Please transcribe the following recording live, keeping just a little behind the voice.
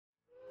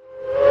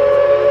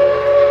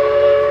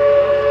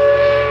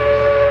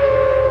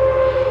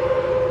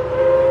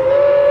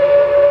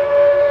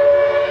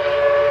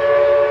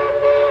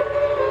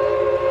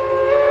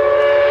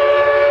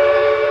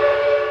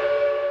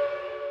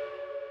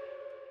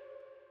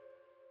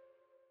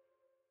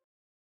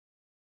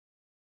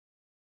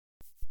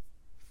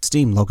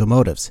steam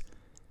locomotives.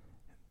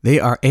 They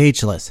are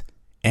ageless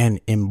and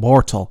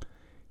immortal,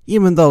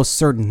 even though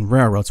certain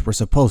railroads were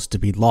supposed to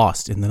be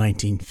lost in the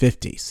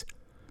 1950s.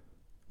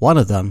 One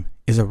of them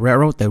is a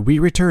railroad that we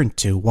returned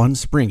to one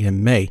spring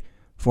in May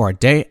for a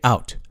day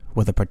out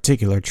with a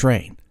particular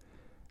train.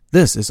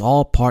 This is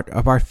all part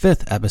of our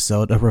 5th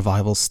episode of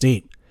Revival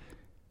Steam.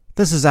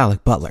 This is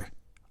Alec Butler.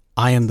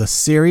 I am the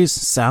series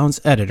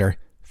sounds editor,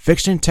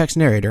 fiction text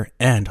narrator,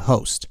 and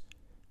host.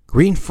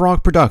 Green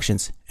Frog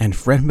Productions and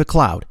Fred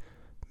McLeod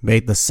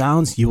made the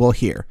sounds you will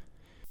hear.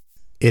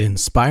 It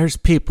inspires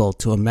people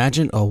to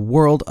imagine a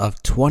world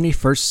of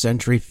 21st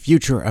century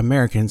future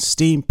American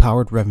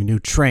steam-powered revenue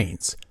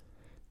trains.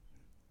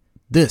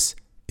 This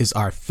is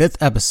our 5th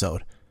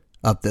episode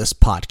of this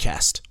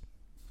podcast.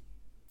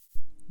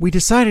 We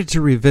decided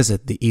to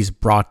revisit the East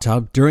Broad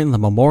Tub during the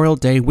Memorial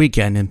Day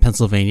weekend in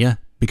Pennsylvania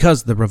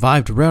because the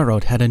revived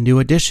railroad had a new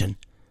addition.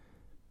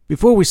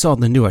 Before we saw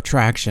the new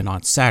attraction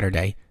on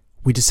Saturday,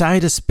 we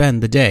decided to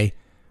spend the day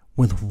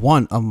with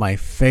one of my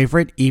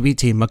favorite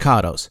EBT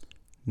Mikados,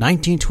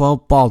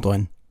 1912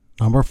 Baldwin,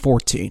 number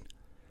 14.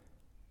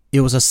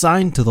 It was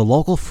assigned to the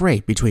local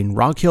freight between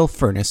Rock Hill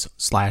Furnace /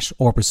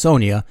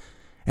 Orpisonia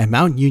and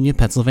Mount Union,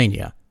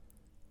 Pennsylvania.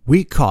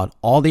 We caught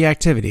all the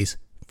activities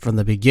from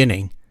the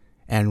beginning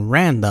and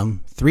ran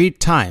them 3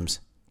 times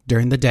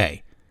during the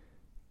day.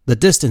 The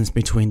distance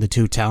between the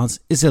two towns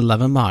is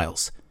 11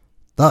 miles.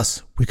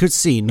 Thus, we could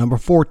see number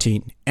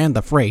 14 and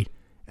the freight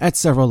at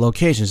several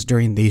locations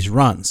during these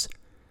runs.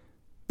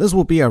 This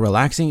will be a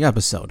relaxing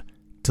episode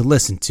to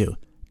listen to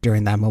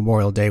during that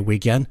Memorial Day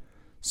weekend,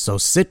 so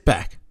sit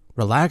back,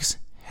 relax,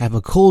 have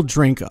a cool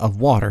drink of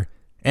water,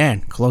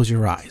 and close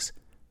your eyes.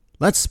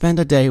 Let's spend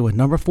a day with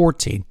number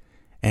 14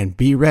 and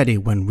be ready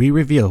when we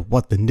reveal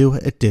what the new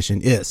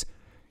addition is.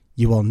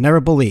 You will never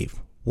believe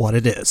what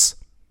it is.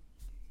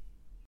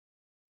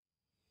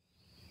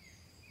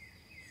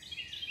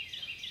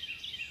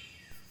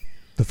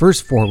 The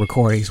first 4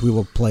 recordings we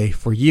will play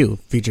for you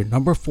feature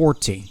number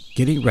 14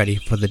 getting ready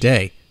for the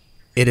day.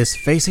 It is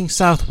facing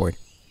southward,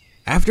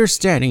 after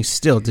standing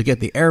still to get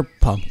the air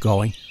pump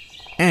going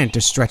and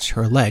to stretch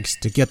her legs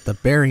to get the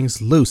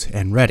bearings loose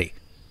and ready.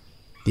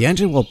 The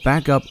engine will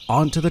back up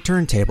onto the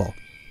turntable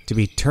to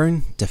be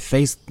turned to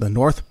face the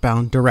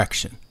northbound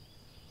direction.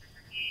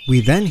 We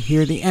then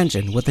hear the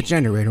engine with the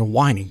generator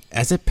whining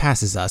as it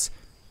passes us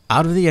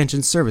out of the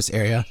engine service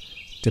area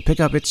to pick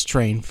up its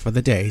train for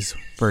the day's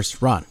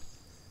first run.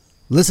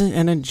 Listen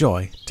and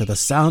enjoy to the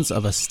sounds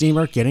of a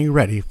steamer getting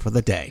ready for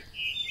the day.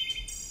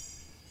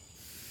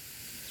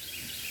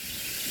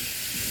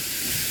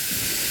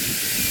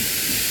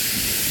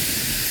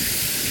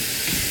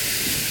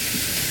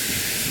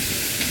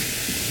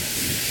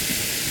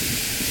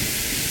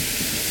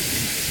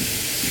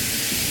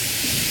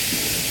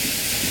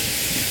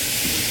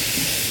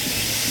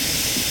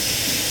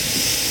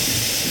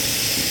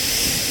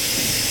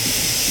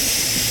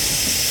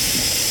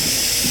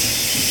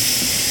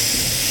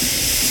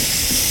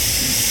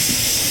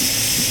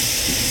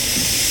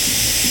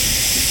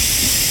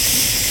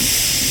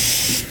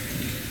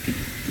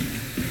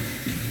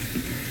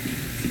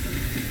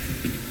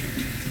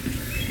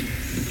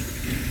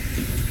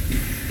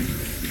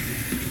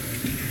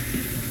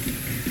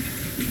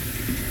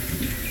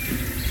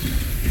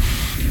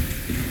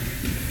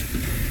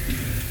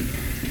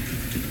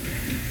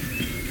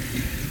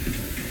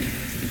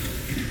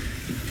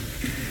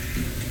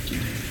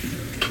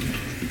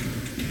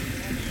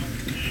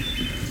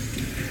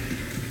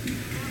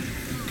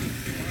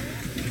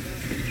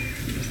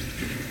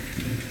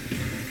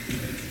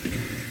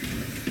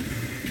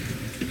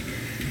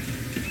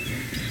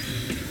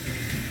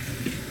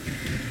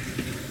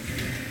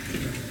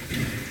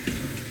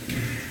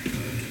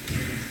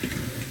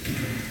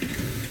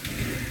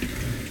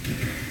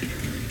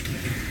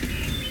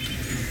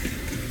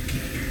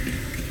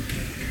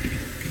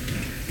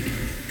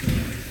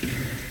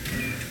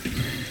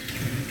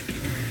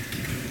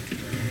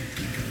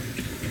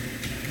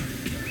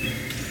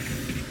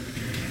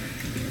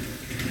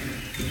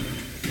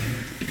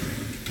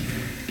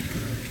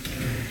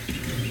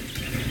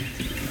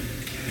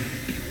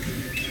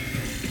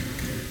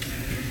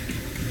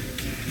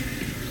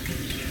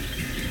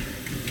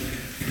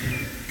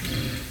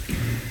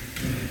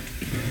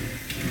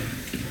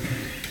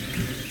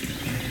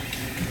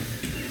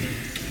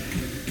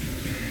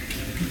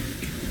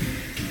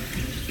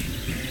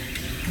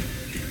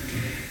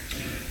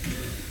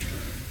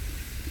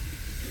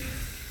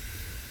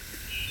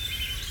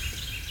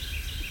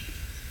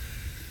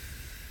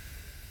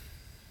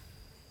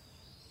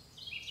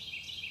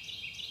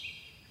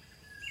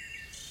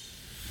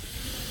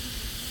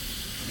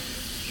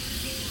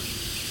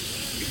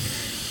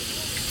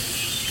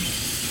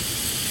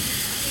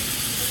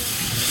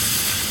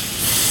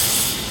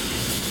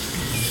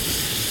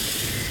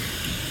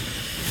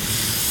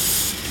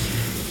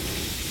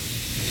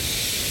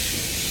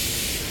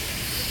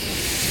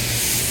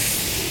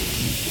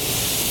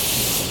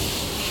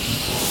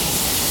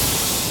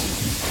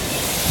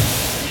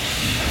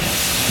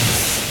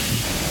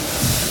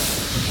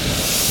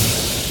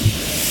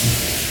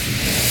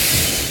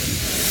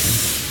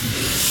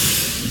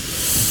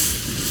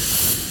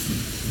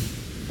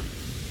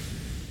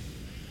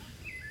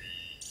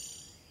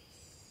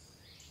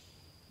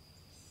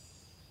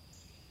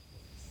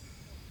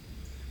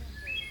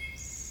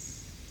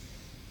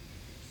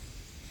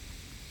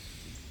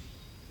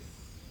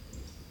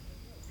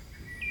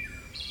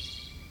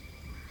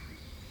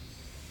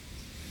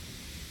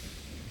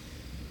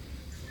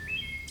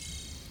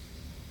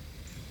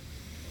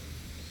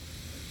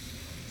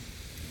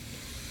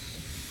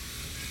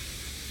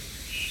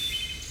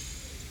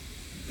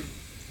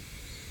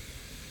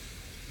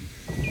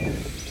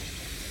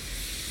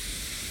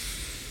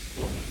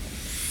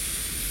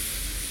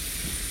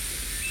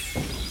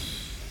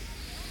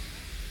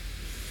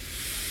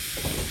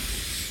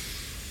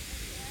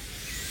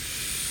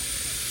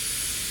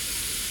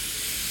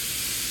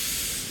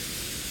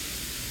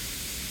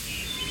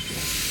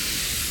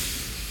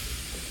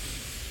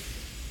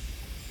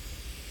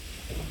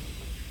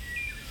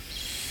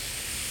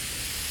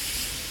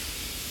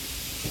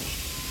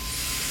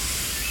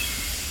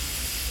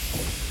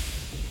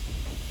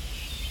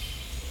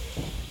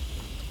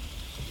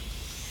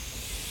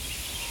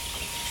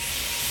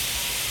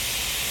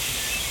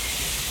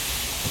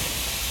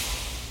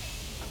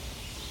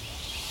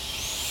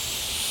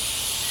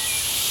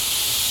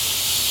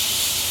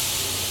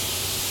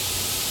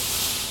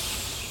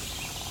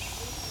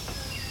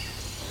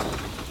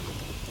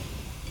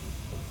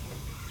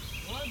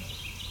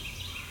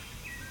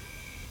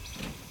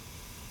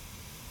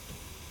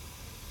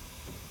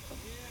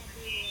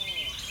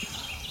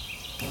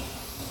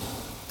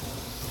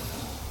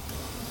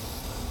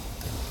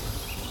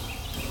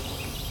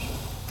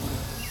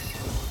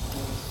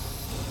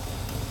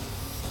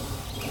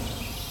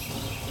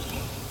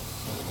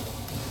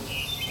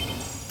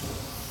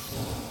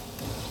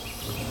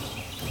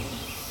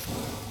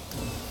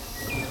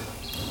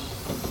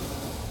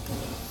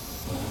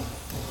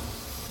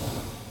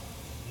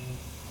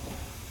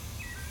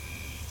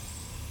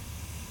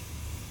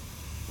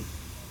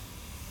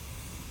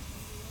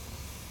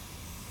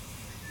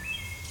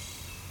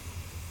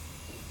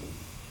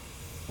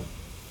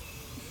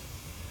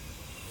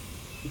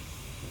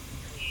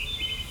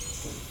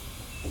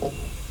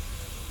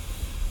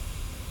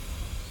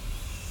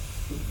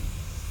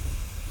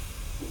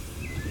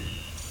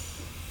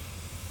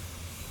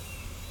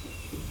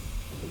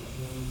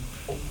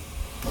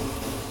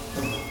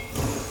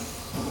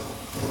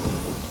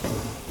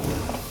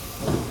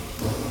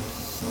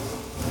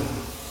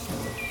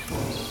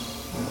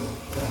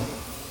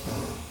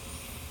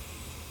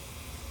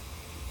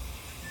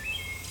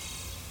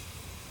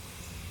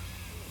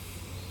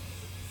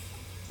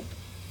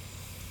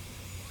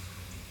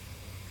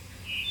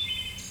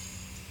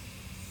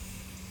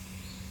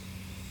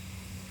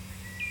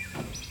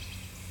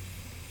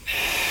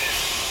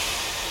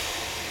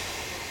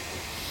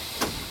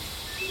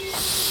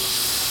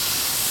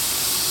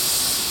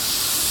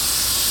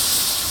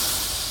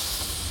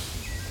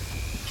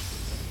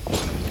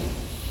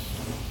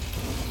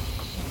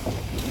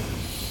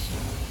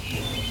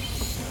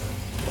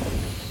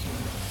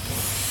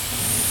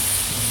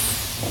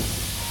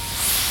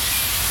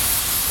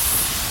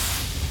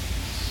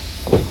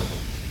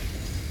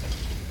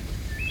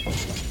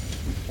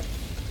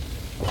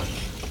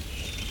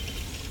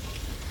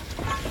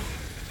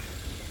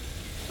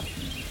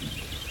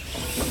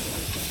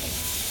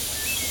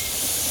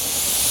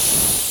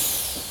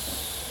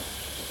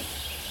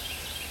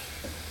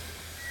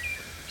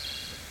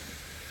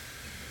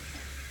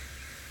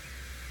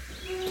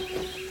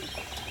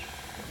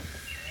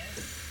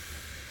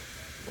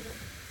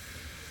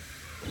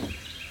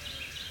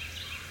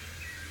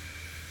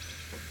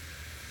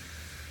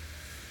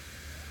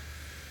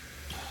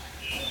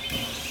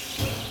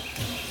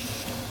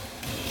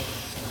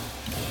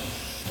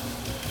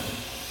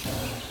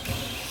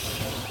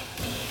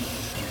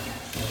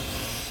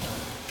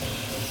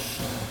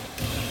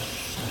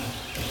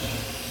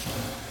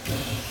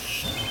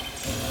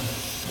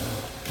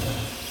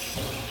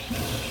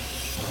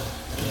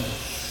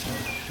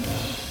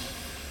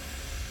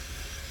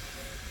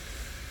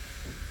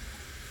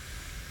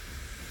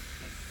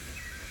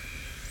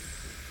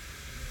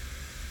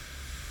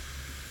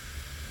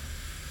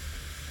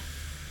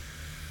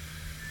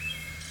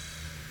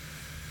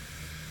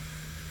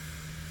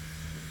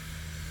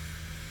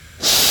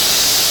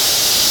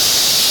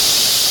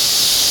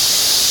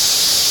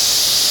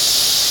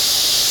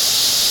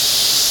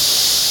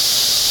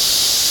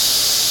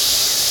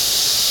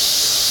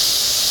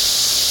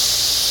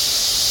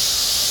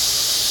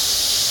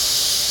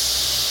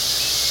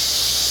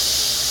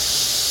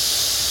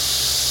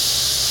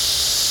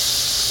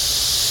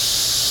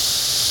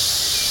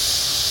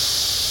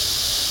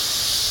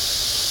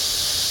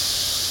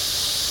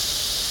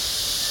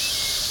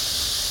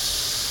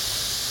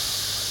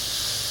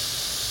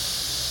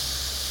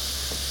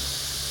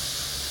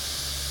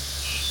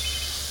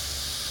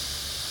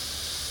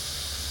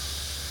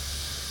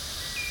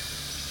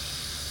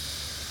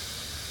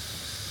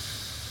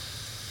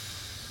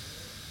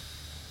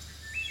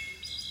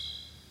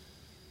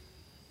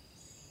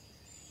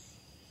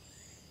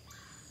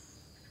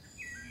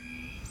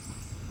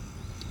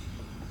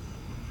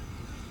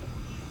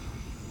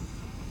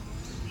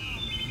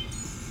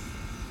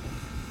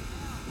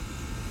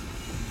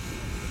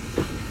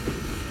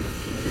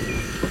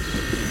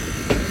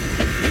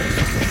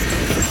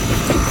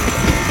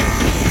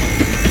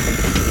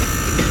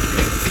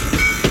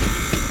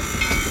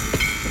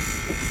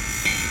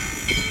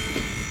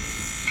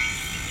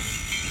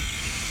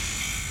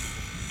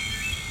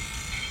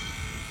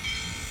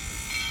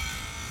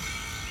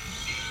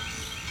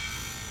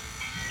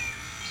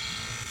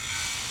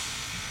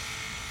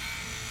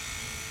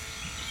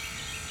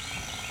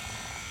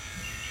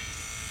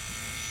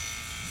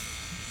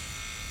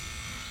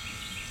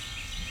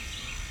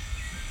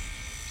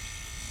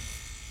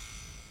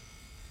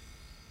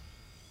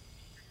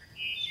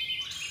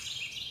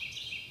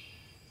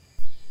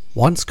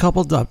 Once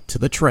coupled up to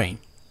the train,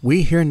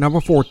 we hear number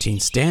 14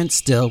 stand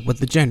still with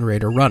the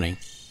generator running,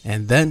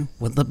 and then,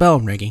 with the bell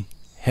ringing,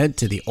 head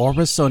to the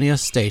Orbasonia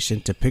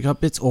station to pick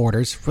up its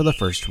orders for the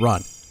first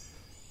run.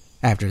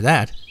 After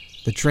that,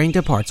 the train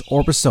departs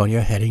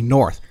Orbasonia heading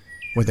north,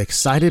 with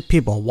excited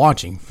people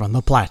watching from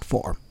the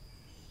platform.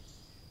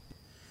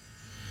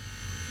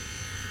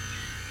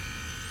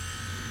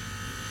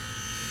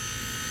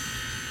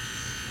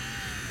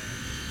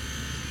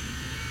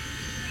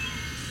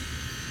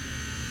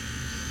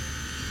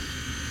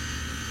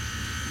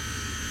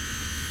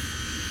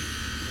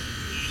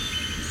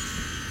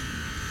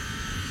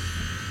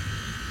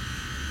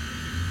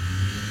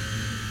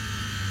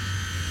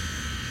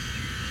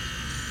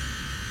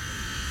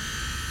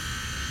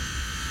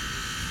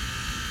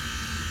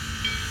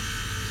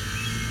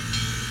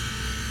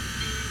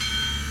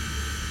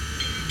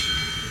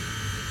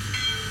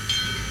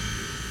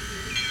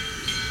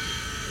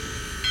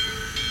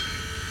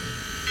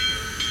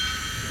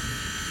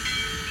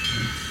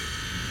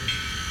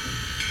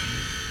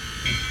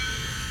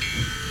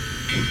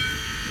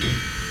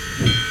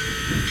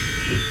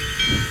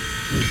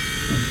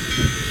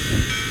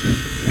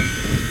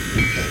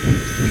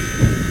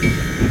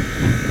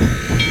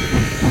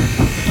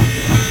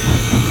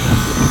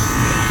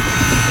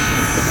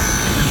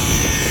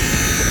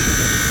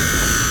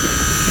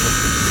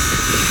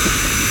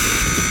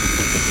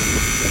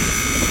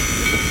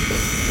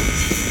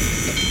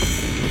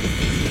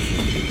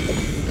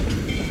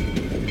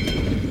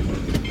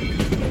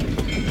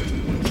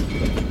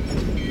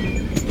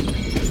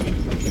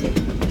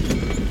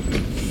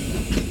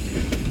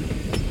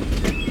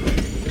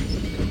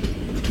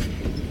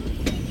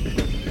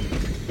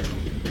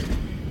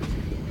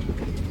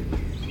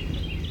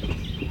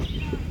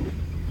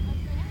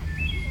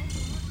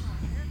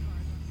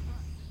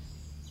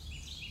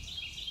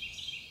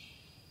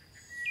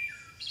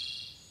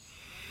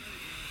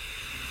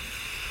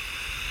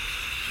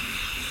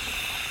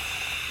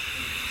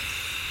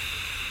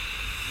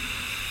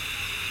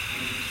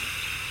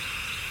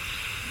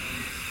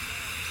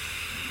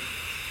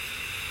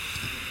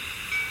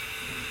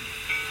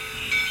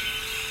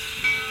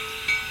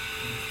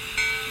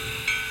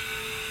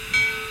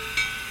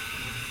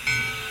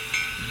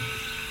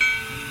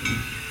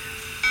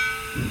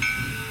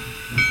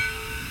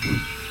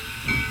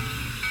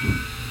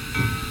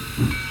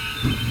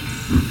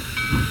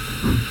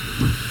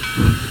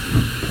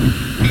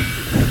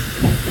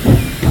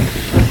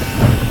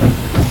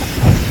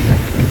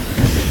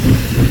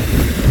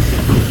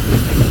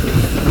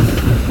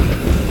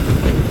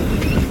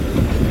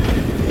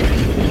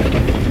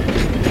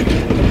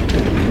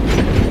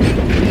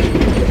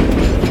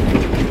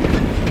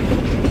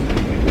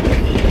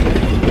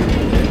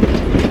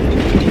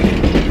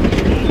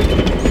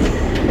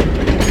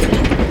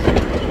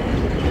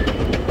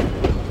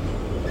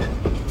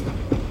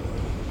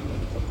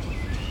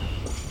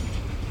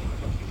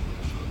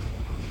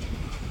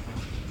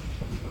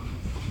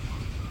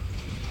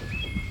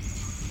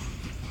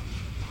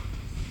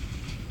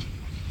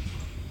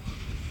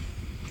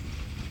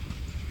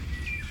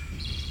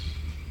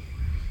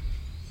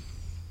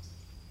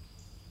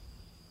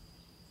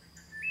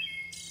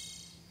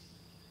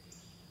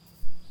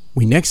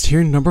 We next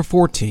hear number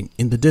 14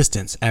 in the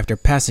distance after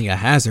passing a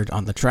hazard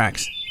on the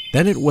tracks.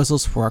 Then it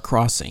whistles for a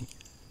crossing.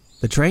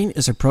 The train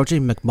is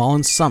approaching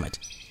McMullen's Summit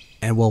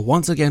and will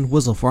once again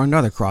whistle for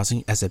another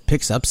crossing as it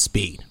picks up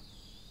speed.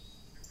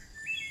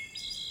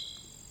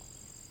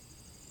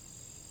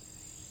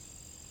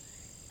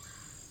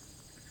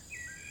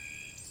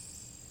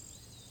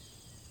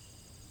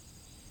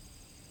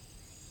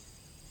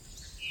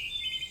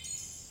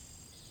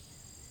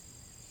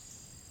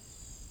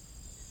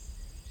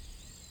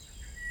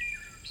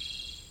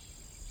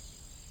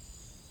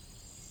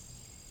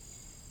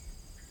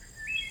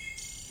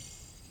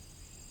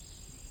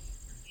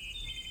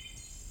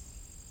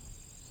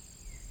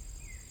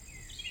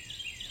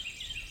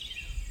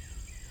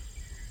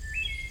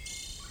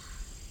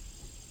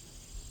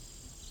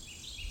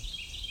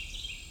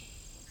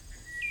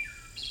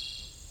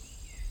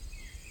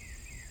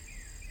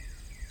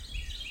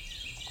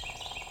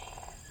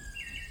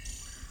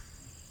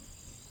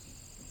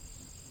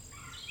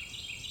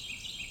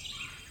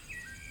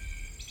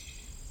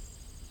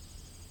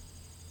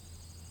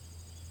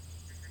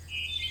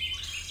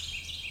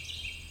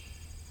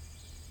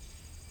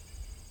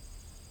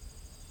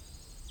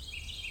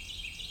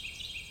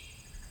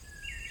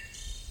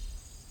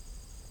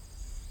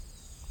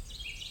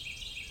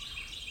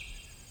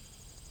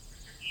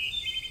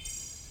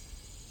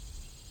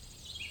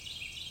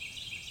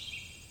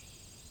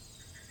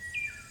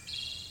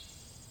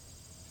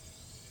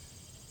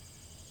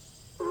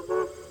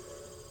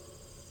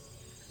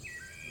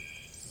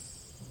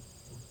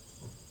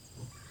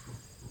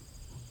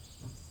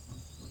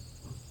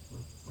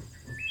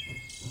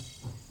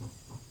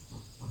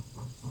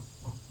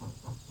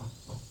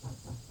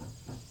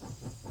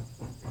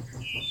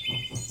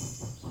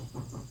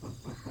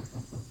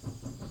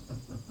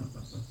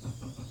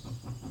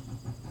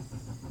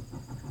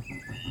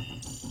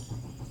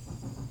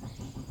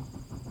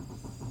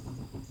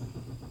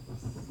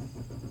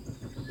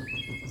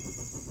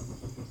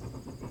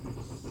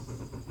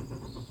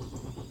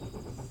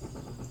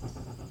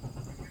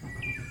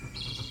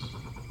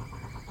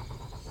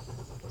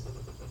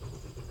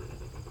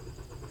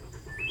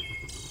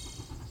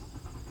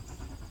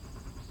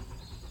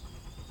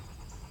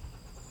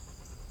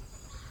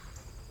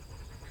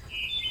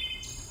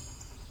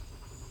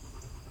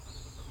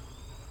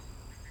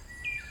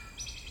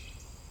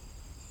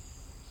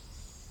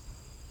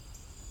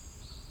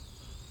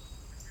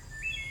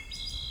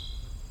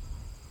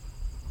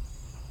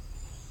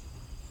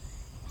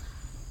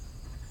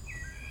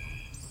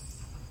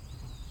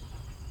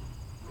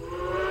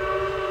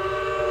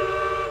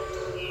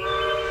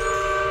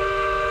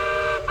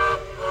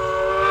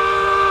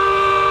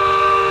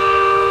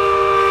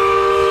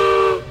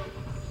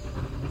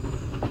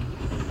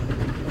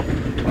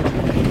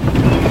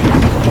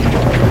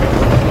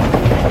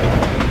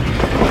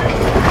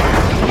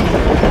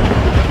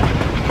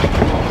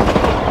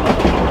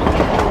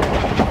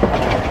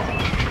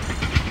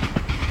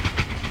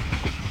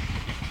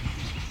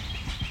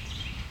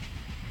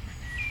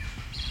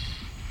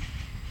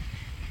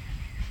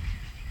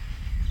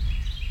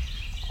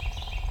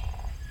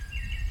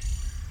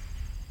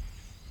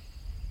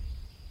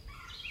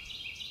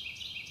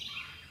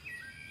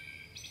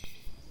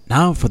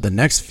 Now for the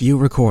next few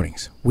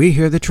recordings, we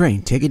hear the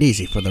train take it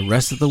easy for the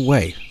rest of the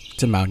way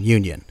to Mount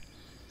Union.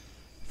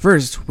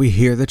 First, we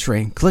hear the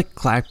train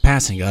click-clack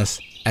passing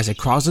us as it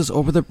crosses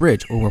over the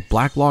bridge over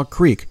Black Log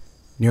Creek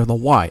near the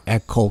Y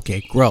at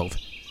Colgate Grove.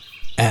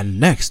 And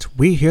next,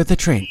 we hear the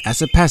train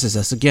as it passes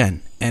us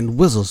again and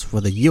whistles for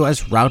the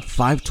US Route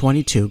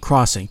 522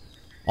 crossing,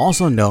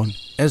 also known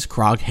as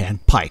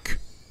Croghan Pike.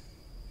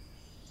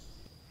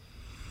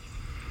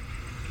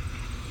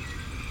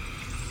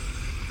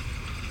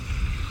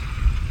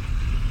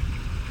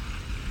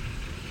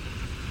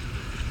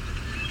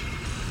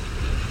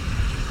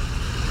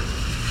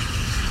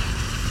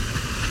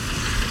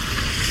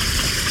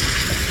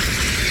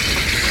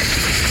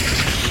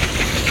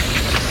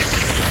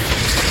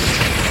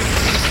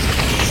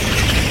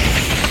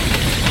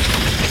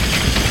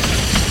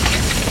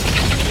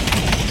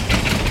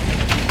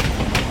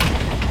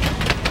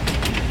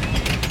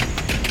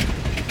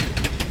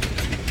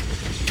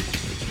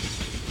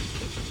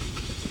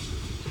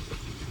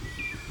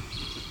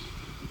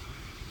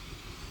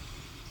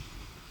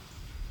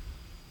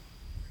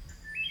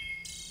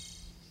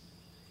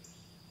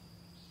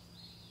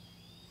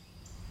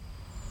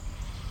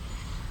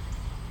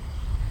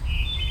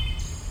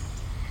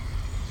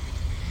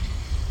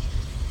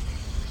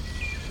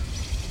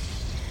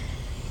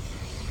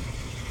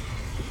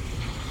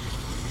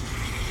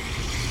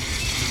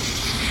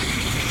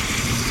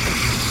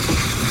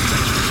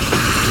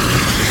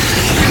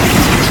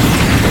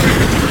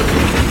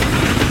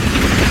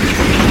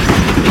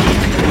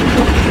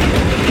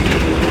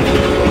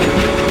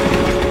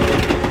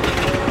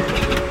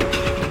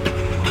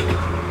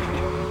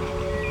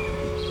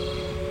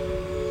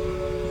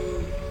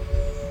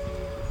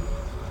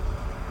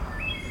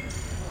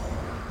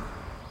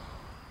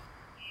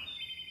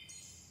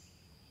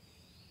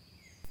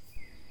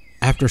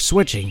 After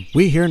switching,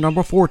 we hear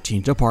number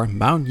 14 depart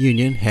Mount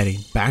Union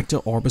heading back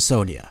to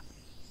Orbisonia.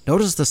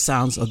 Notice the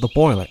sounds of the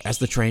boiler as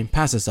the train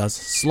passes us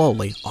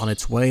slowly on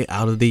its way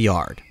out of the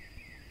yard.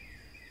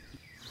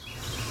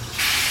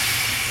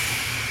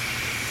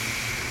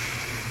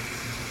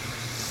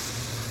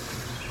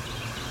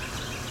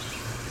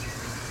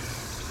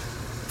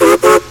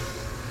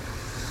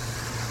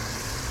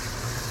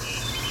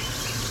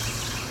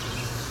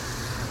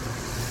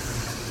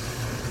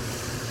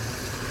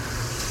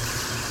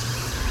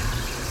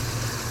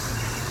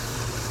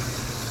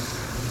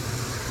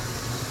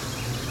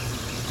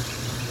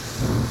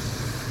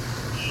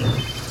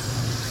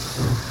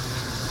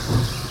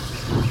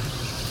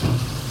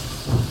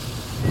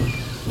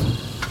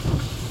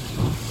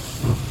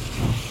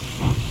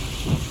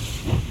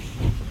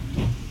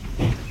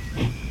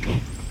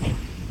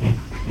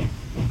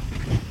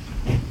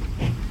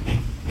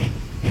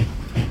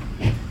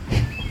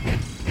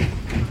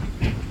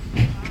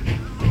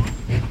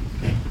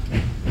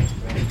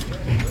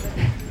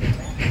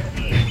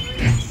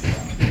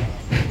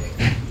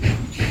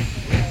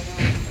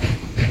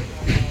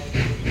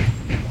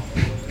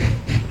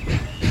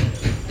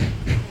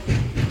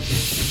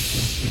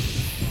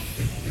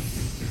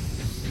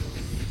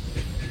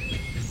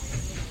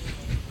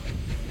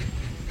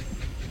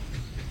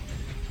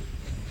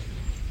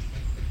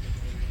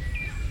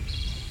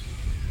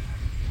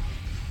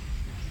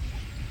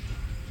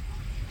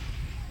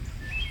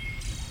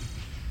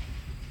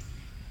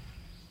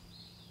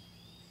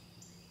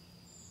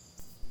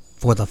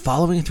 For the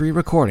following 3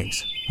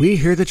 recordings, we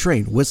hear the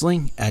train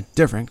whistling at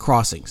different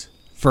crossings.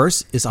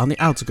 First is on the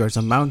outskirts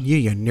of Mount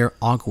Union near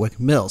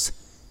Onkwick Mills,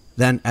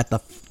 then at the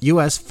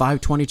US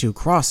 522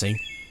 crossing,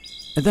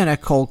 and then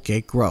at Cold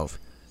Gate Grove.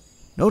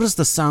 Notice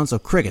the sounds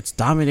of crickets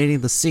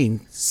dominating the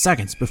scene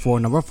seconds before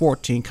number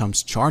 14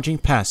 comes charging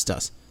past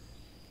us.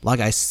 Like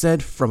I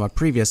said from a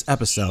previous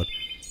episode,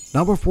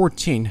 number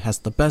 14 has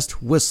the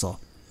best whistle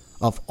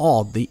of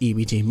all the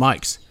EBT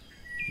mics.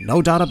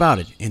 No doubt about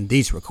it in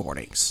these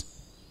recordings.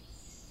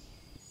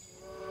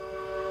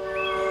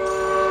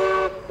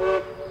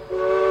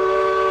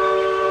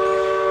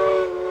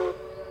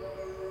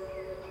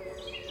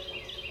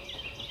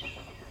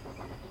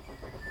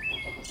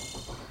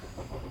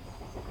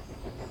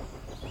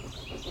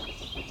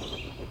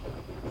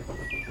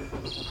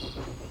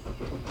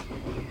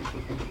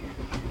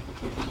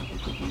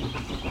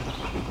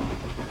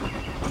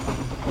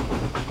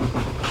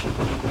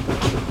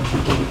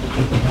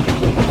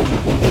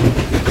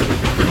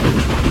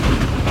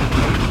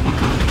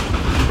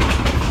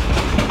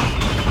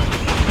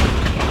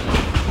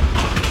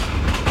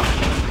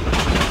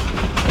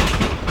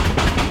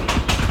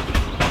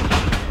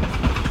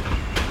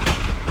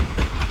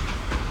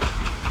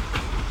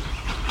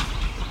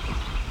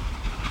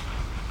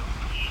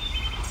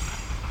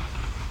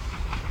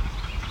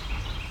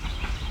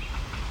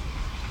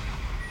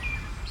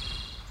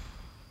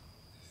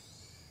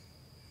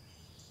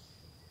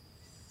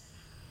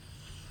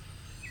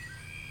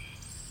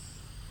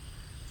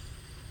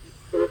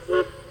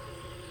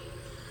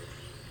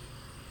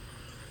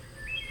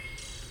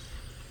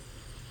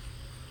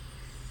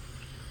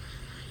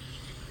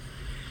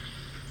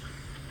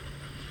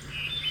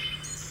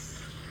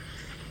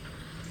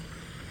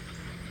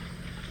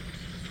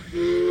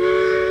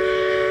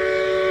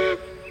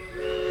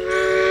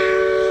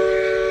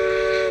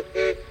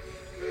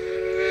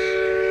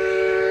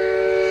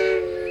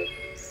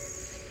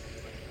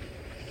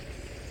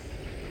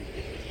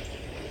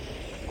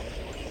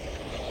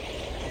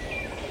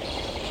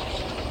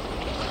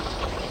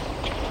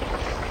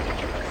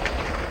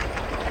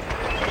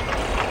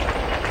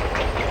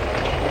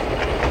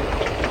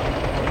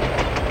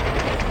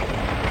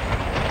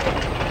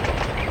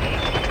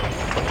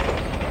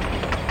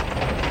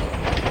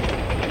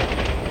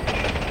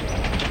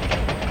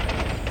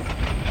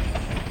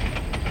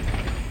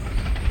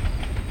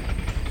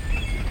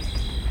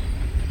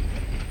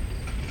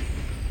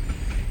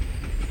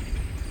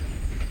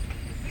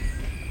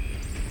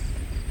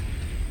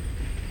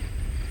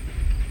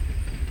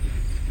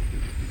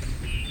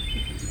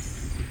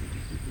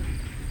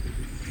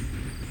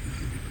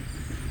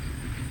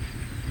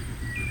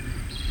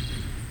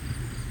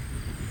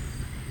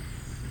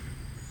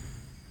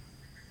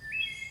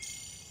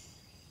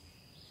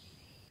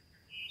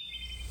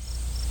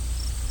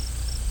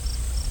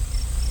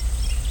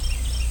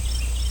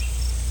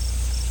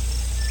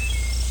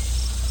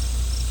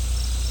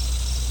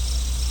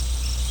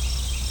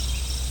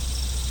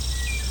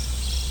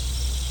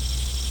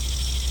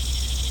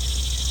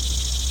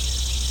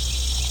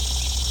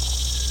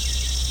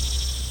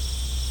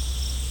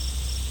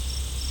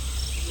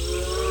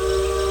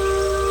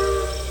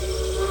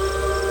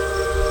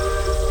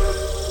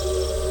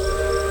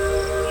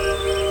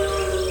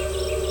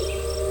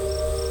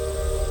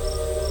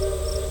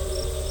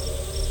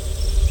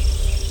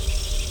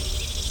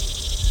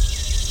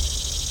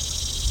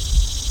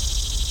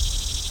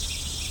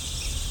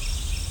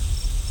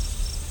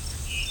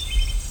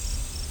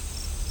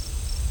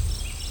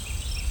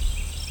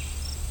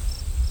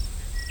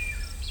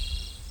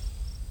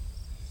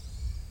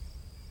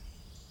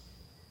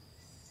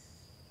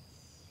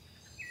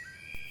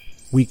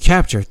 We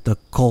captured the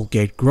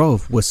Colgate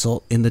Grove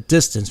whistle in the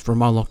distance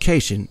from our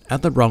location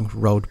at the Runk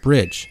Road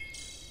Bridge.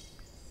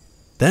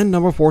 Then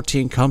number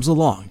 14 comes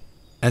along,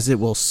 as it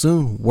will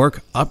soon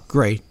work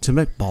upgrade to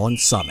McMullen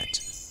Summit.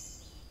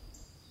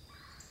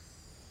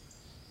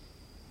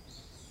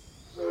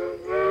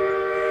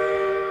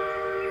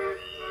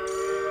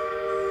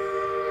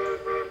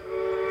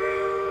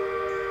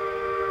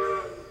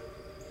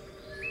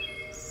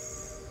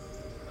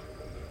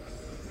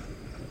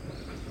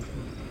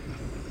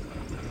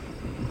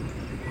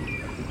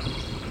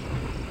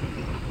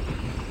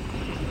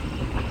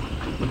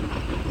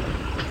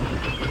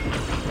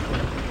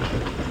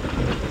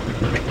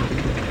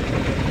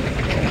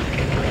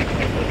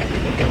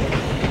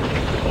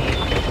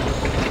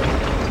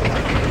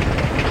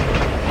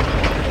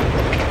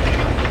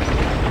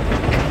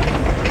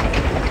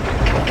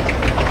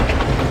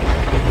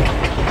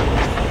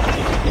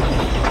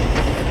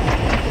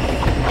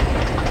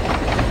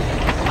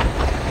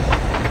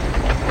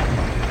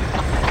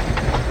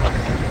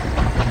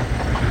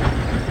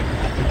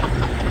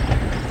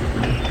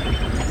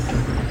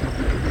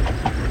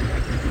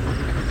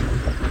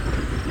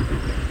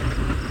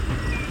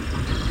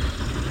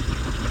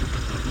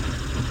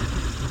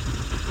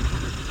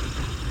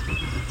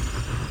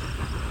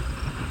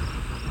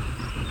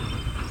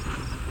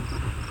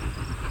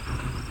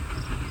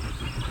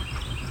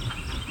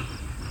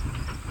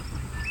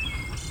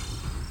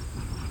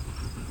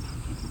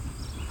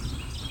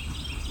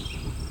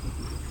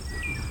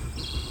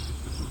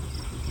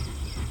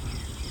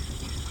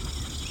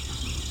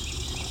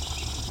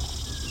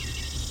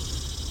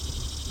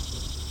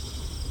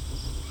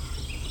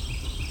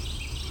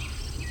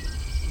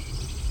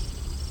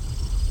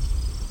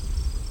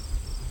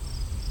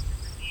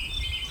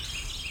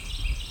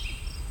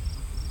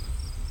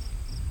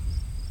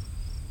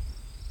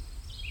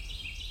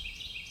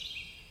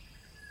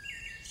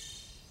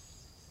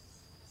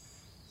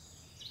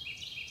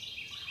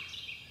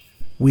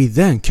 We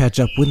then catch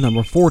up with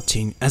number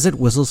 14 as it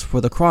whistles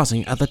for the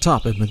crossing at the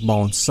top of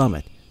McMullen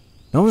Summit.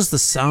 Notice the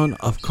sound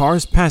of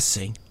cars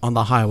passing on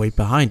the highway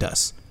behind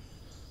us.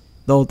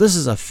 Though this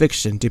is a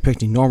fiction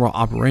depicting normal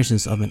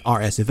operations of an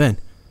RS event,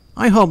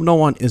 I hope no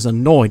one is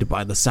annoyed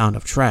by the sound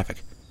of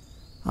traffic.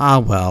 Ah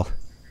well,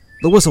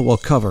 the whistle will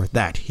cover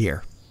that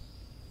here.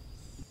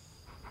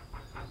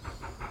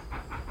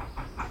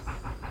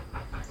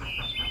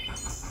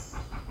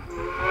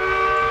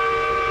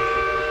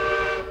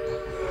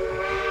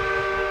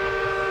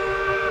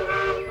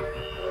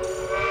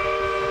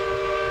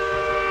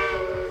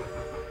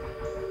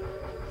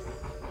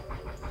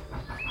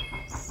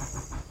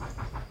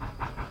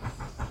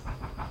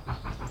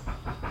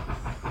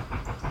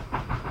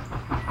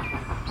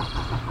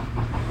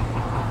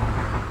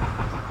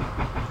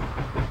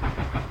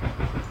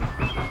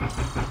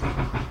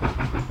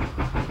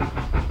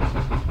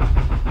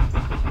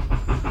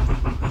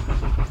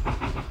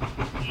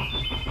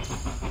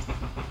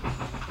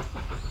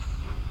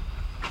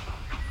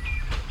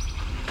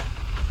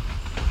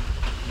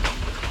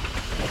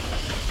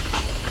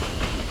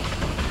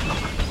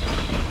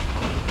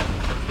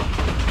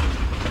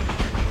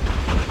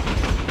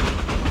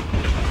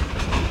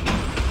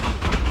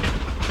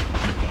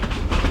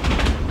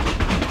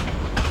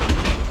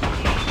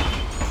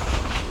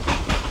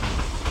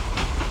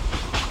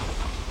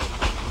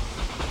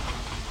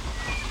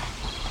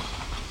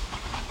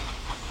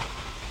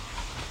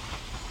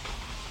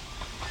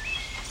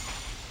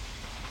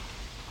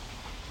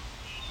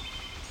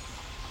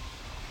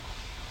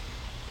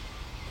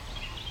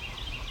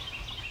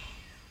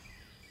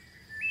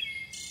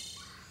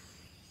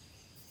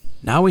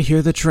 Now we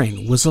hear the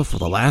train whistle for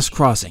the last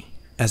crossing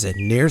as it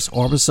nears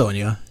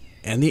Orbisonia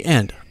and the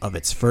end of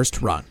its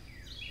first run.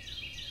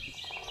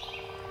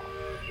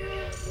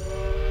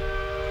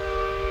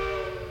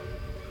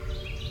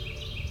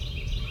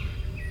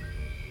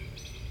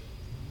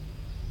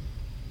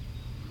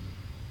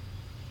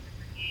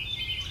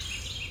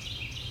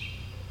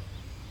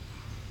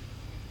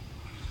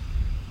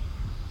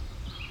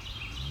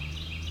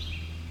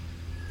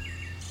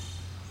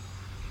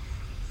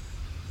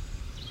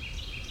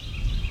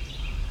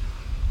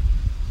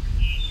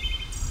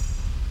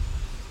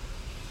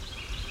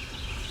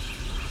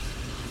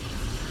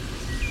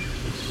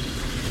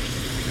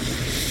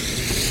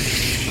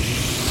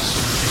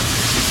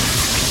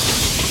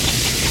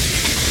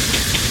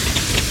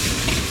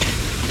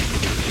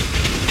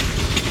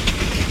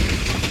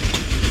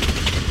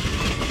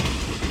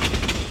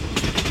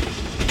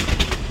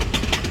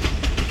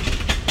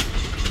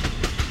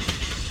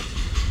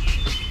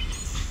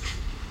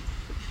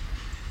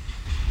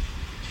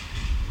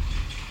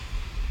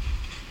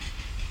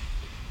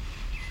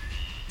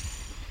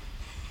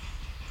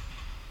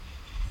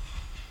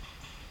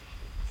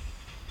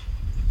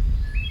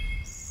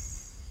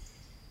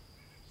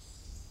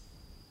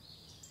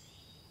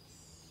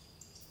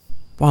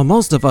 While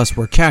most of us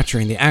were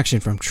capturing the action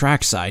from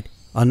trackside,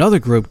 another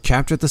group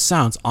captured the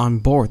sounds on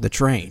board the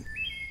train.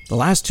 The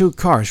last two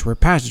cars were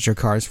passenger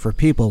cars for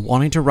people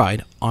wanting to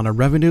ride on a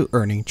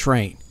revenue-earning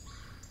train.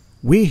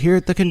 we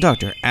heard the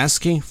conductor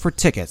asking for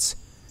tickets,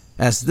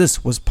 as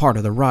this was part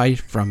of the ride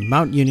from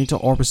Mount Union to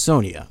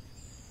Orbisonia.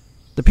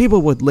 The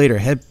people would later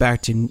head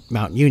back to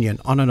Mount Union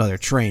on another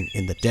train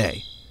in the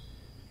day.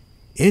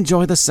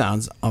 Enjoy the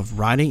sounds of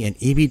riding an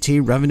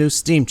EBT revenue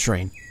steam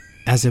train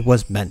as it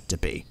was meant to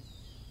be.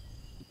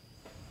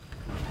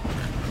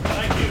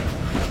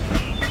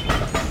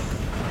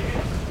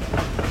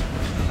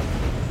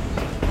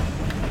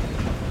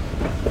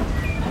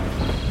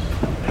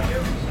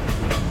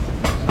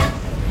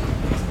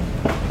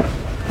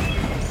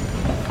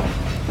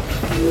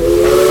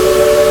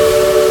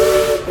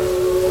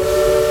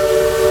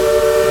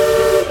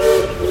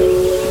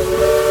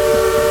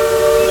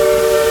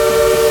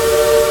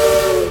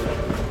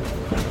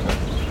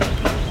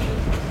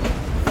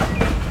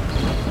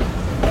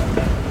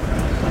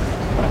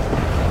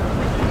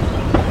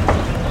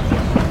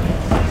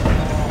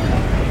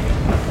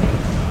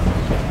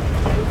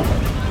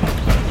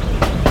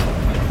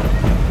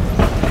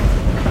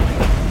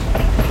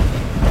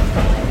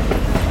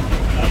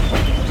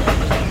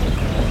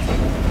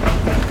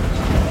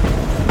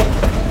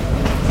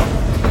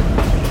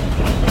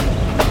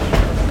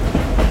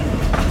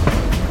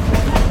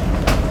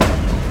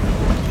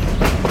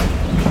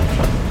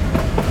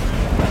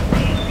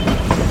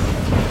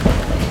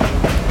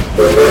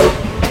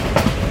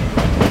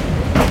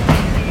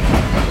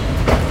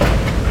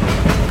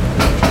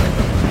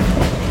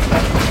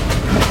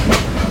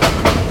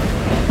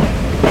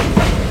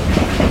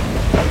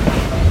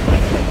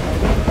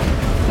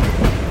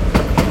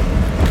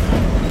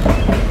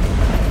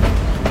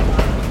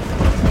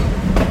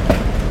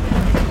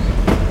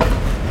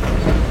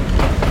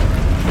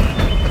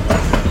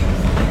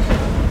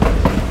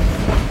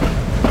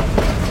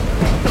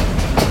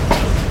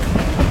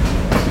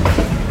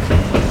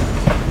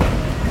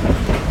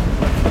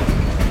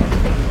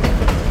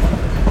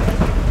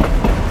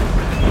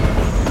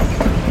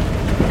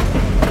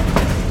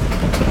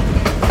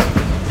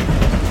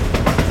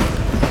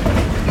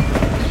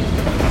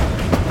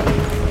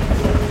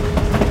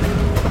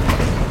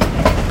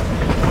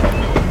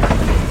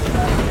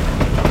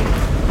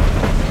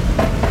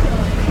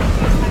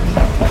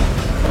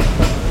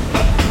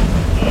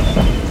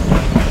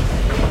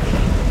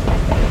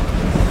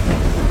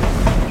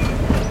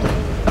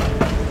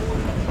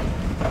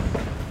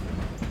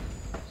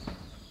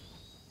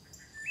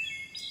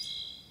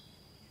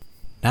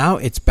 Now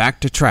it's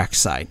back to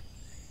trackside.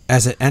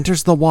 As it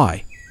enters the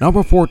Y,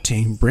 number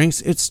 14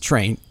 brings its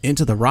train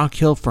into the Rock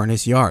Hill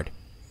Furnace Yard.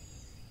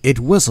 It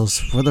whistles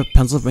for the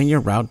Pennsylvania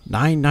Route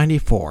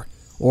 994,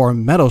 or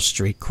Meadow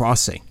Street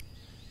crossing.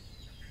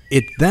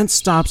 It then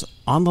stops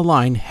on the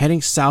line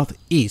heading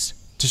southeast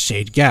to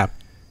Shade Gap,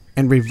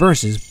 and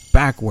reverses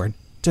backward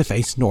to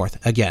face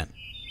north again.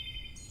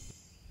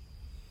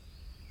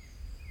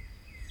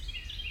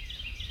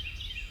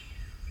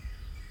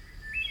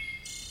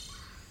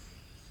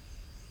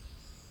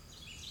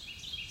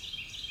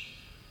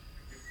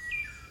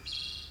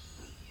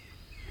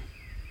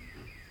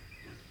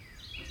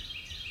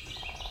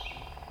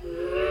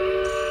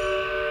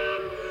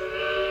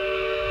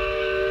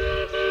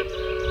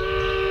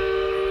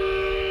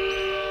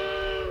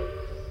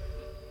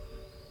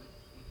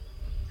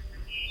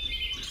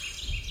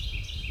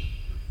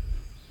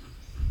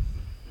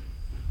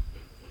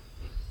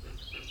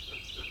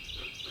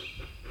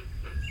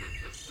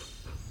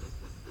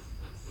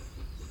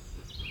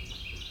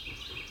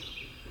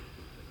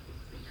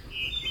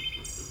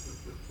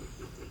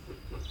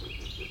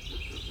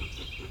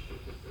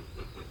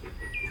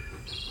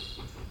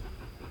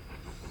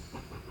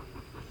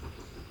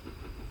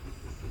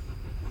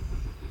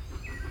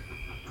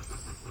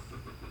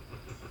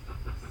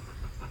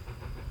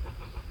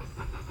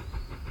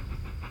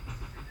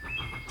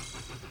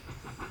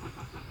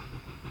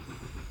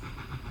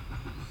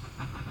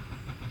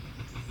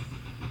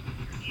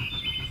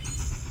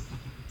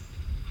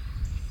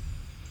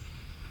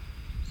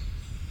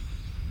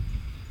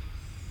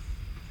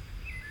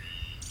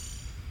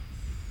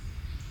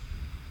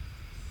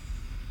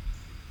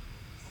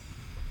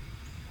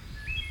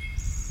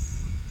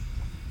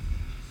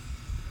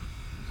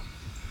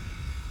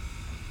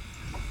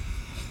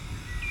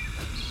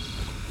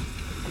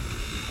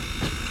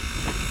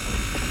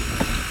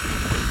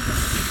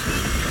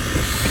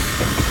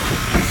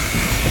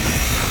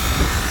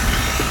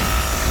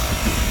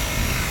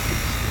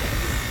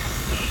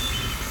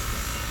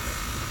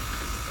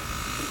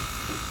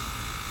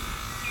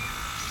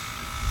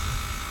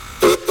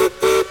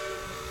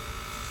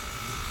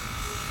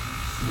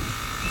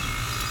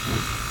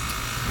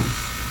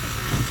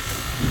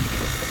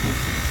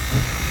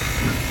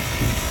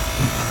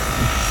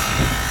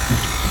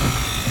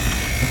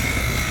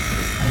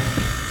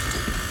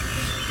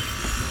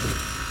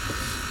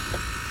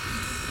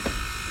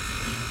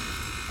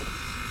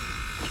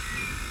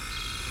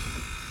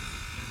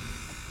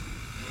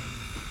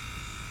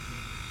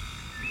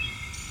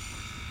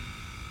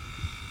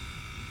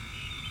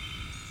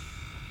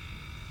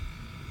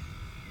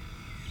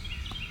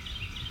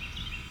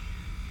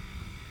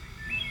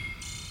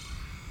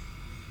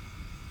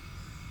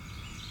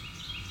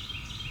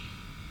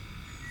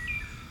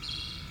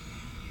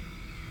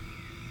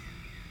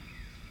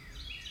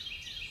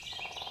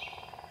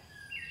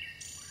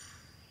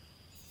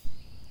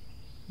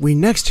 We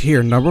next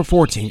hear number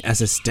 14 as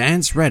it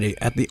stands ready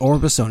at the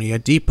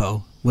Orbisonia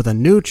depot with a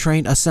new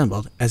train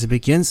assembled as it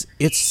begins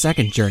its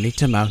second journey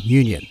to Mount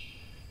Union.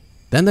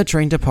 Then the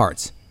train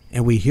departs,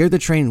 and we hear the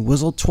train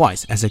whistle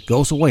twice as it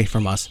goes away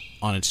from us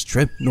on its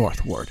trip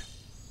northward.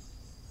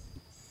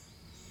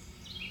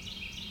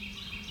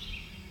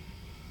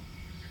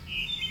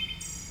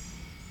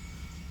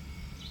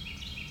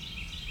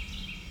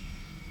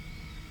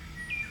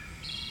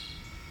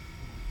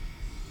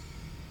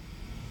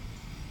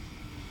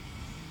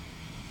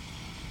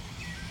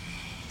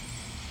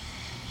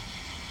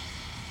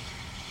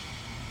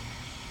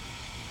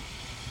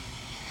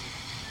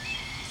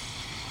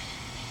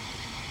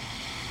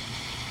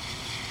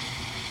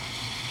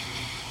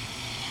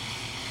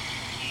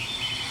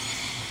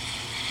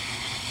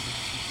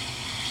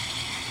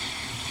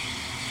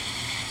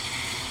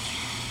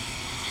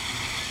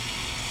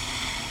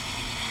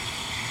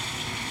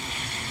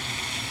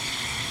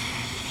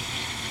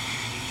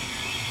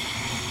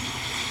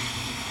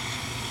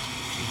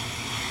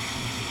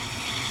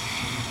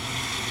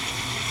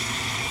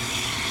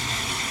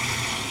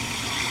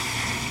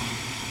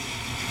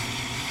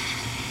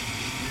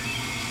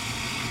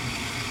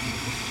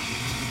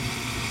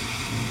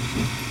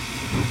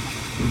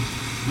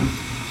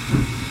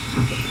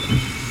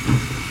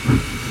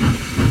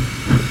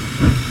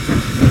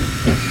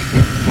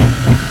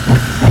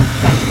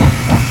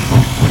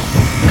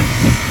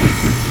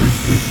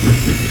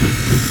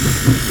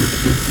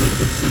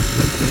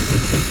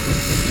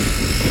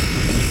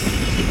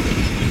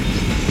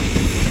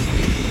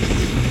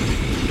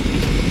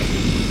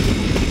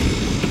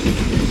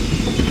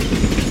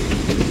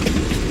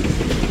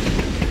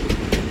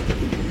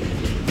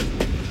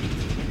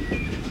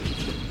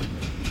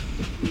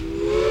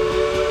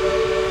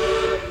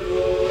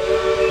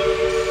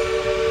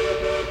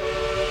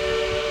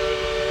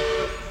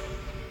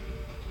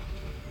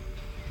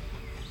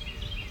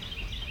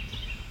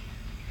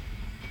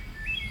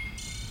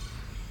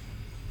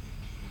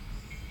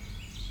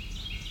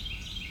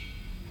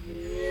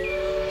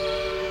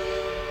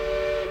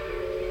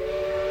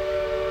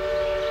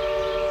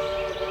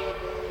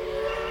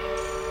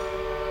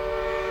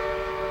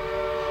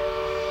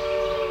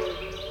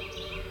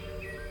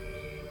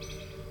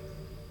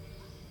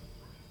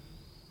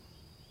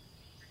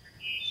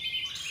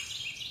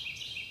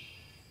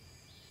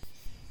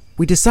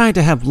 We decide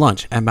to have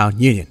lunch at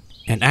Mount Union,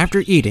 and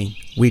after eating,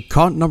 we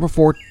caught number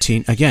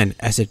 14 again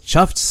as it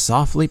chuffed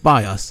softly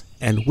by us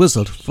and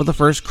whistled for the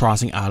first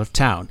crossing out of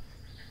town.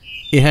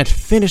 It had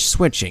finished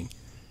switching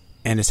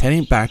and is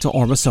heading back to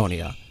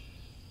Orbisonia.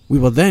 We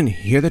will then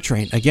hear the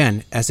train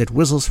again as it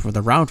whistles for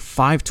the Route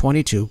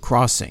 522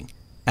 crossing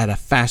at a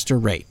faster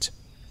rate.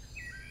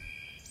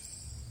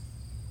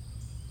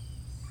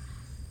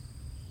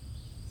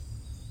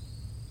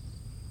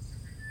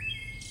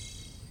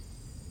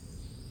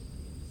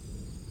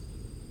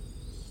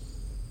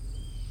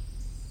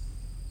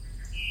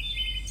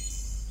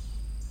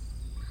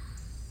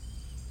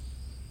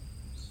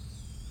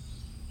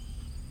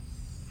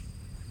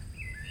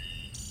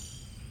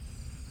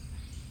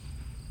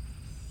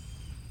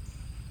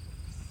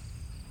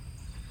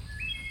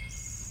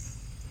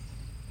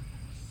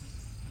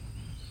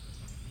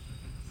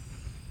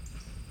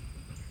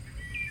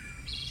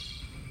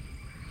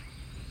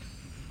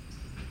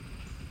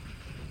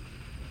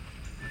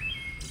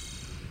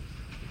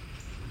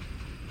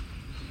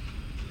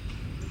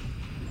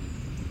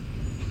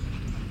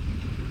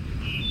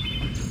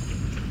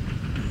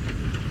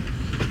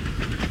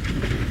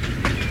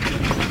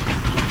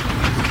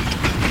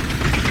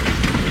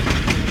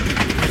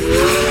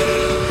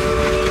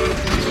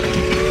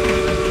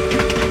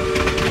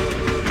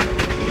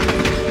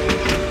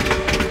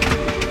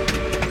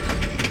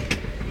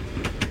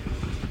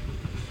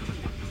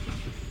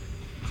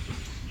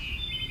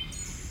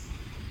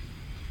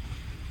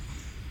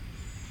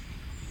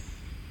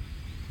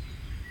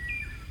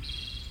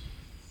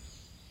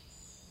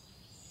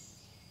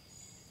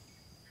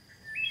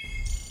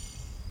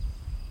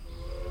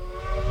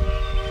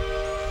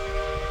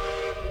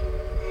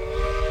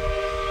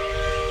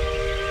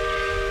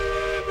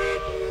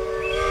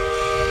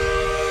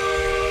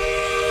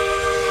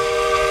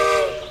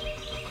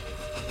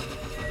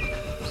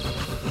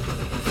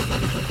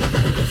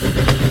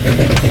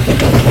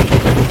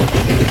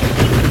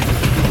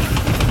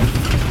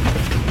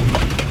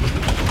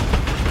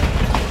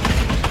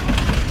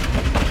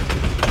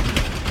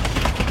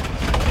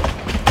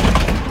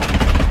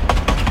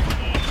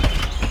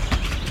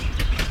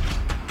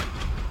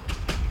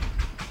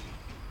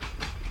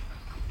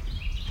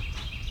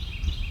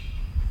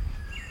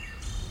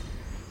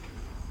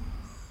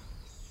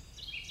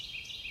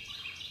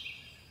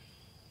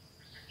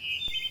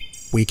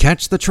 We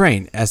catch the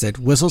train as it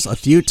whistles a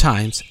few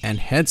times and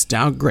heads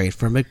down grade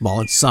for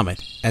McMullen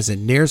Summit as it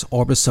nears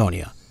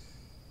Orbisonia.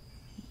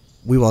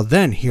 We will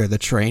then hear the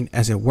train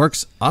as it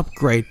works up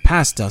grade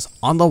past us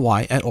on the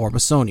Y at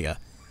Orbisonia.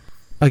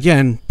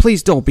 Again,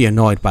 please don't be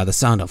annoyed by the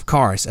sound of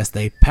cars as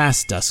they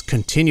passed us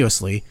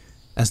continuously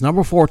as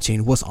number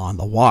 14 was on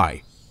the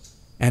Y.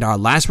 And our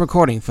last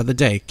recording for the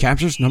day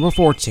captures number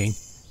 14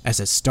 as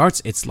it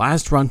starts its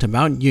last run to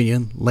Mount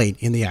Union late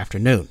in the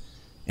afternoon,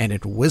 and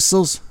it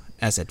whistles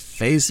as it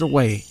fades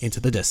away into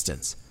the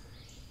distance.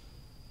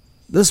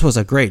 This was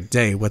a great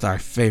day with our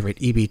favorite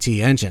EBT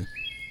engine,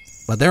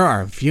 but there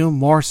are a few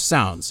more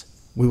sounds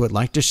we would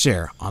like to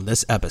share on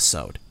this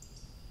episode.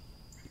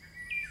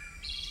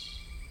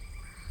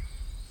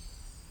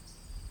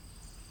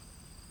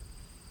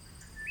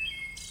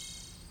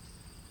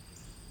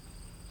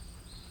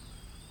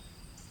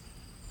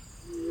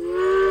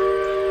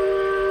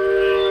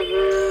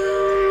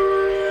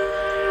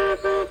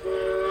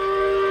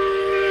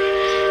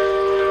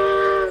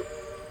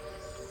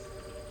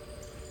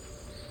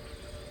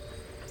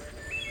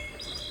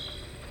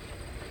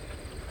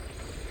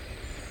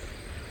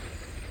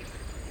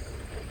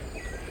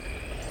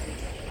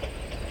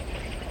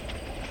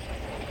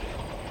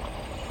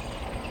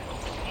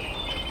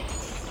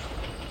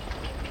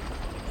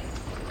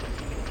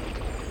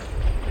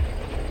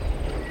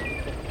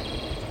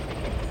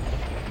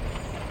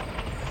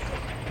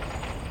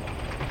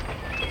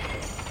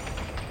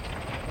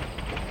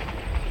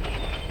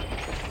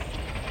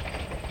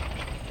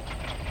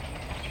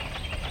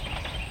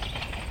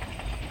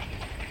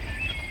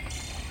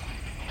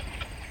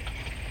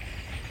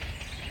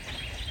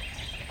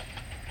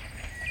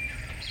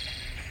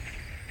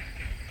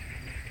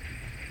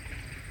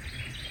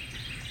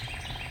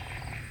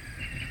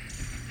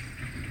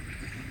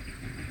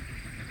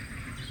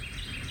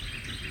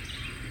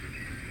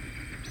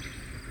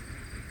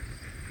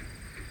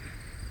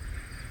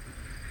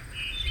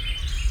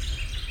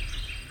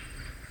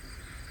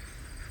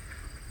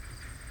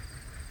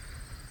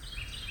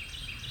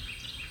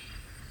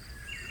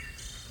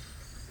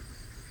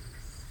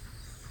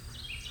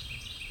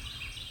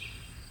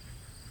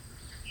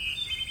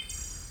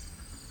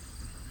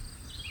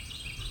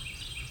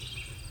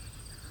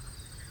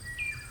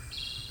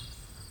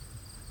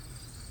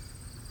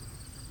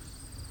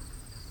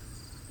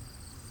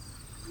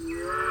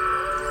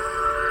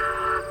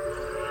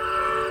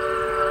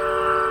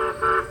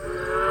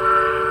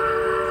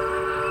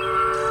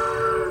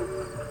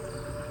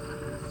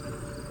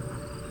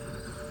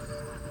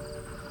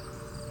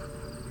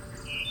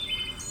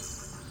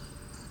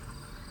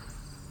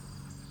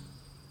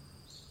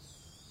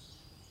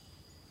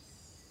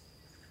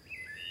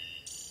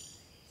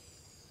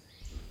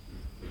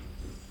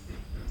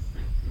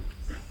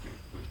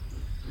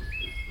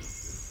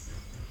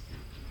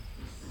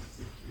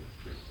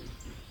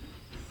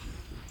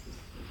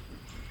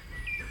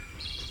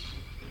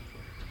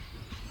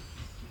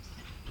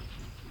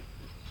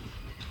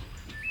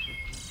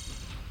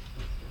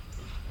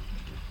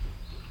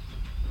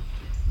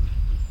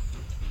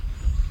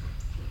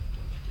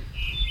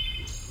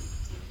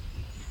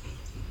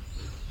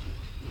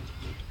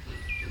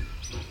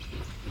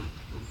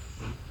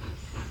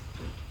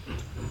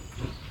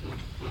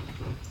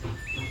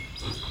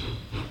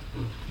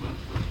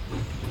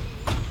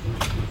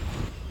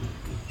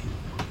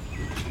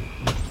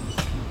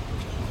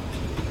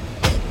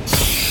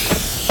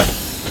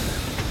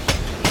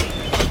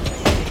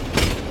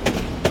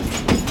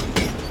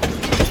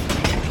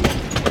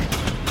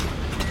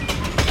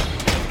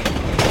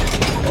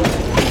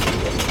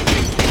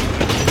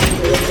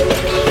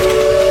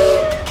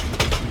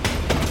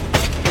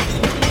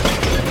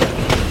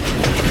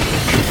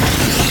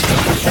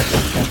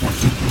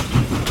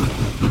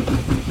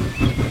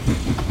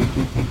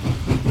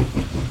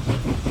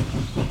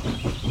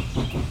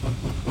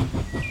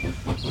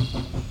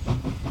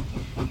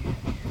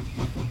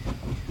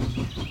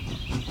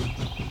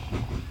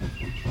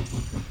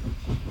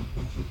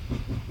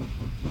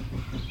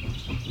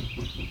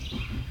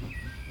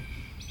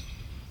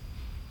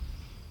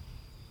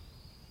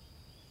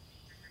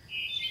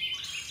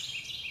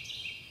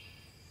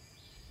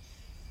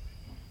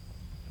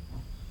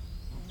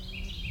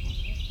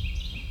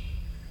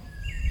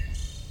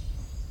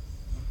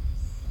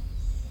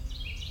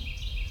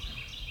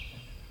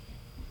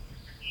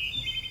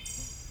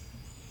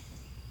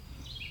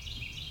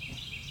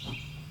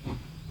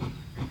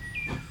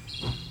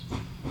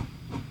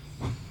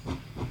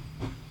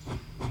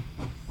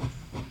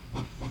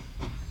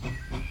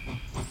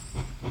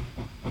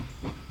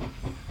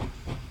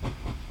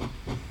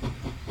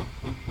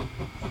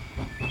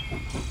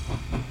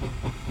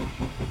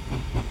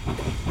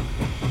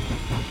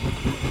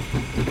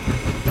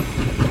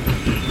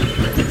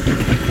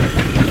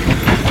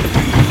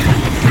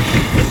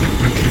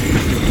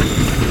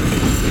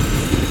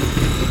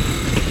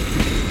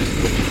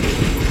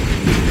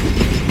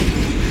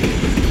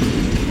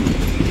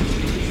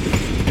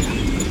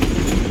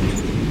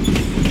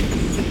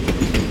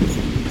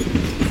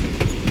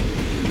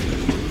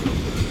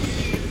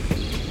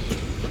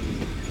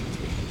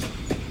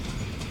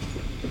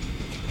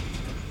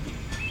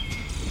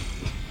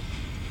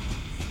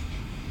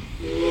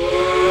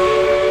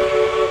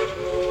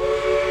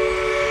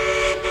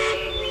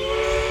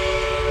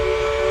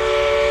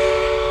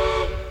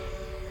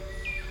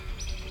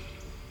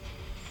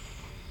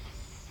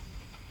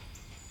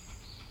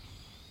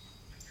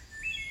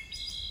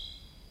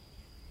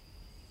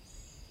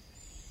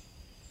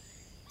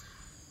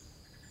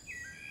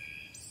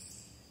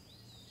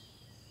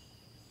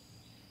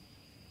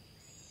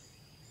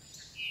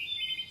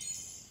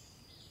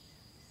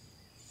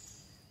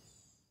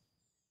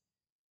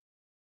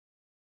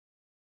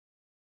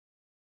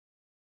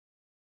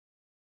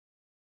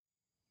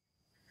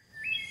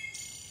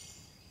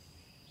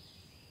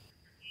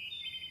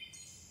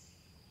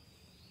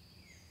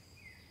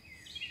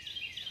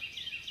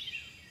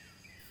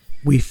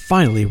 we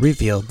finally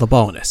revealed the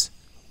bonus.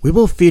 We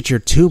will feature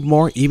 2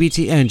 more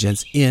EBT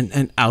engines in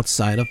and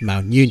outside of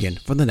Mount Union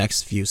for the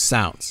next few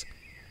sounds.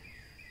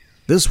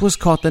 This was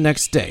caught the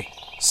next day,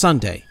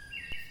 Sunday.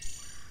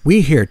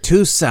 We hear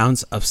 2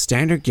 sounds of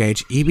standard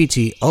gauge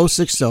EBT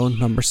 060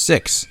 number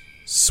 6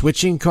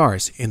 switching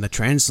cars in the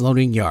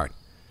transloading yard.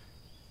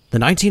 The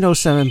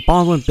 1907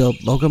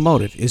 Baldwin-built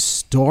locomotive is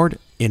stored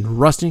in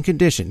rusting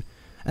condition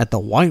at the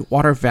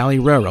Whitewater Valley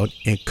Railroad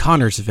in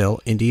Connorsville,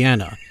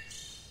 Indiana.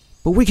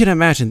 But we can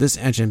imagine this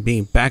engine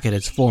being back at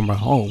its former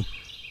home,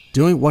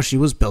 doing what she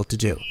was built to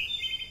do.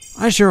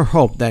 I sure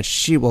hope that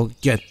she will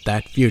get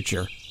that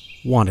future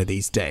one of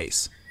these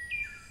days.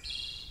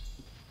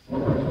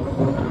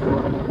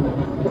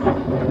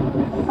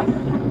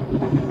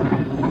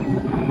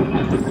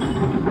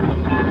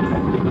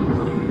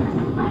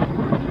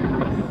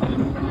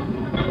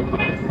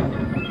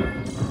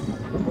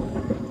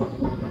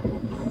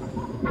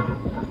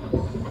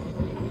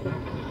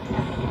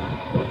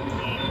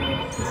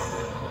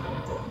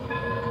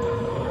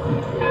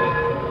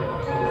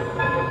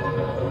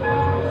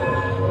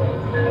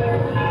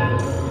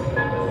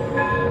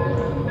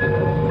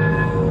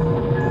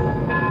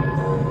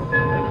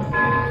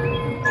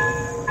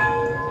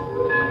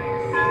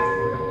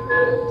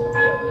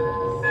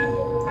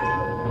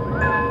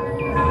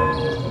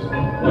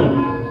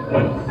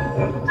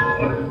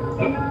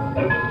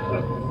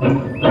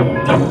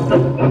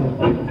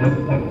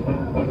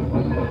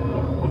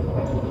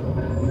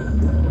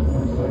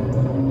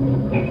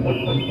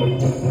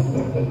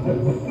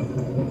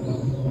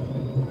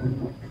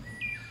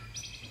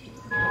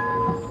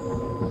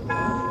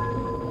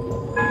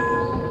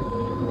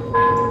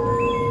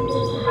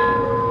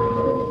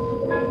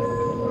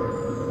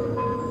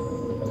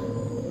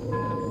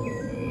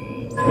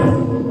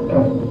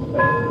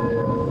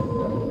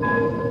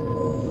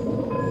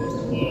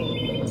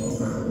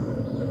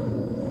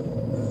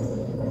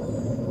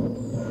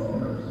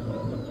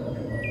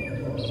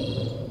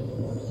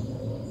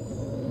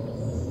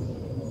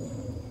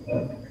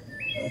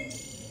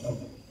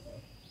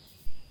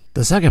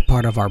 The second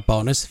part of our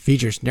bonus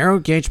features narrow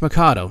gauge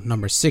Mikado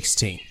number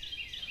 16.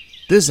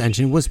 This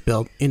engine was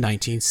built in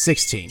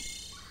 1916,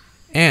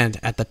 and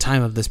at the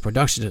time of this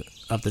production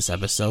of this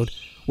episode,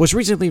 was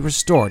recently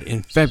restored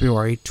in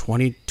February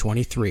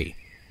 2023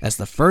 as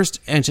the first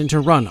engine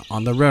to run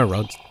on the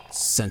railroad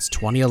since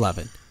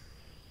 2011.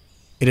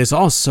 It is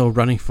also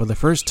running for the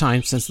first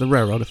time since the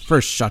railroad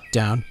first shut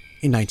down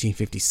in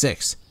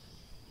 1956.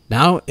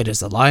 Now it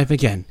is alive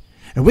again,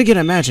 and we can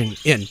imagine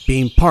it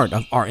being part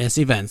of RS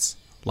events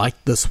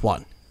like this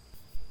one.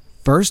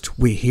 First,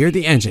 we hear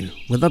the engine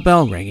with a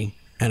bell ringing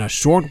and a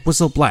short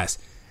whistle blast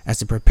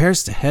as it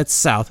prepares to head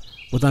south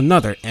with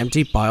another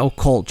empty bio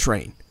coal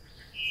train.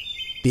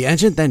 The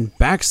engine then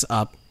backs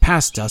up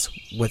past us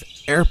with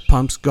air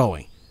pumps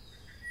going.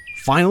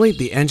 Finally,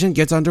 the engine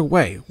gets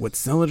underway with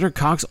cylinder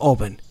cocks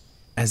open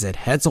as it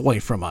heads away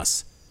from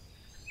us.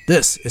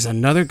 This is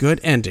another good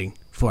ending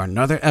for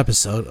another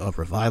episode of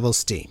Revival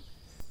Steam.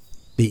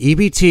 The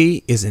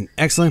EBT is an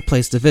excellent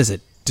place to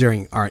visit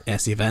during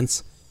RS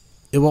events.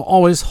 It will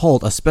always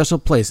hold a special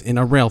place in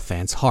a rail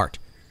fan's heart,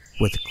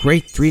 with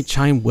great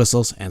 3-chime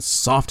whistles and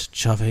soft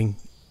chuffing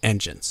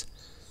engines.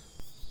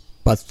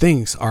 But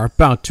things are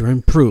about to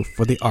improve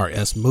for the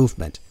RS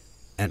movement,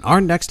 and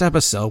our next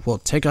episode will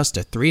take us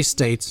to 3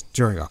 states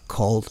during a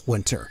cold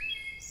winter.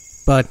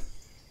 But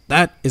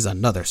that is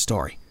another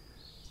story.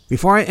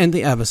 Before I end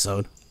the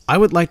episode, I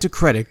would like to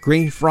credit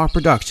Green Frog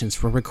Productions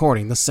for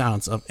recording the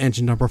sounds of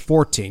engine number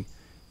 14,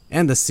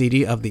 and the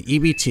CD of the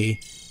EBT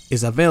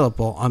is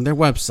available on their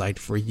website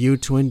for you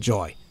to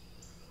enjoy.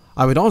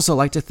 I would also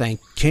like to thank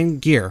King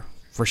Gear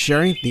for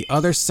sharing the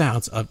other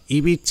sounds of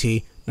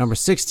EBT number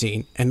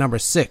 16 and number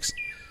 6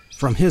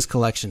 from his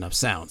collection of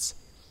sounds.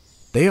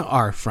 They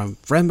are from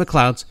Fred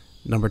McLeod's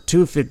number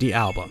 250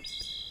 album.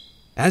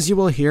 As you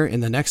will hear in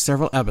the next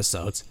several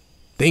episodes,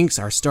 things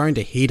are starting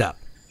to heat up.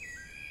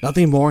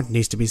 Nothing more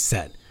needs to be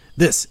said.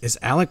 This is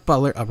Alec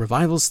Butler of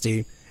Revival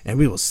Steam, and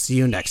we will see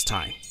you next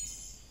time.